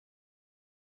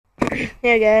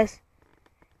Yeah, guys.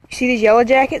 You see these yellow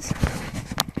jackets?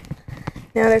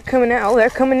 Now they're coming out. Oh, they're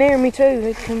coming near me too.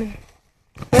 They're coming.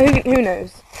 Well, who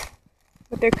knows?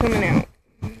 But they're coming out.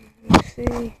 Let's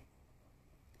see.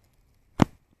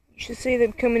 You should see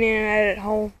them coming in and out of that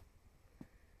hole.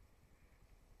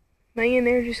 Man,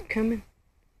 they're just coming.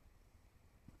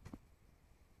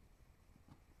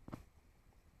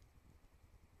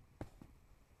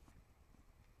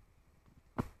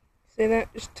 See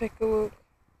that? Just take a look.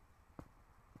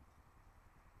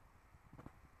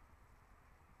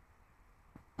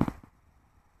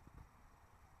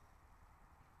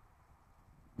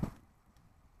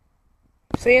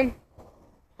 See them?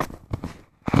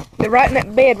 They're right in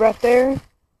that bed right there.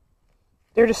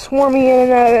 They're just swarming in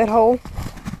and out of that hole.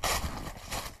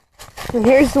 And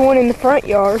here's the one in the front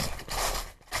yard.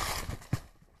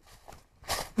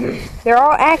 They're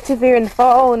all active here in the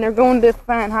fall, and they're going to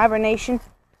find hibernation.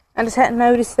 I just hadn't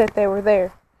noticed that they were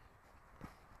there.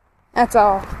 That's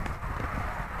all.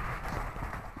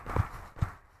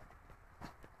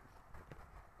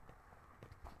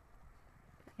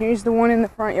 Here's the one in the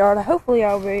front yard. Hopefully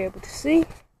I'll be able to see.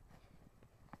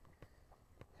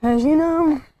 As you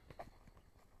know,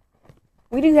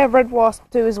 we do have red wasps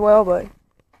too as well, but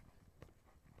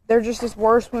they're just as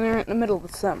worse when they're in the middle of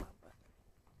the summer.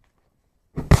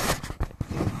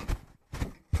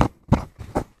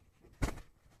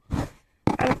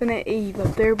 I open that eave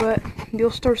up there, but you'll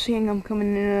start seeing them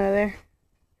coming in and out of there.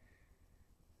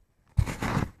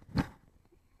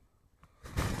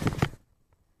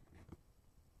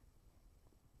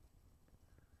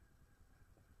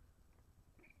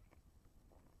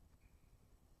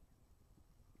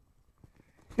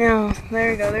 Now,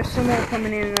 there we go. There's some more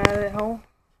coming in and out of that hole.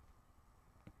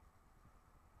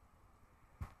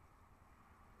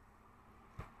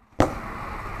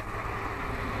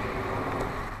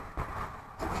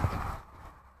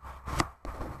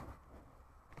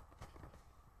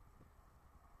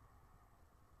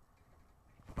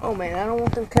 Oh man, I don't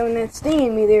want them coming and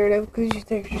stinging me there though, because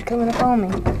they're just coming up on me.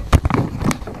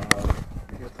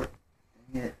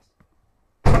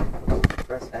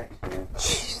 Press action.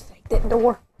 Jeez, take that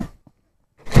door.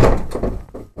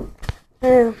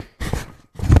 You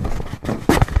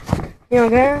know,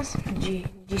 guys, did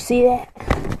you see that?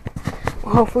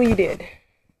 Well, hopefully you did.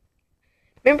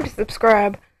 Remember to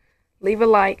subscribe, leave a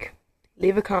like,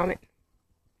 leave a comment.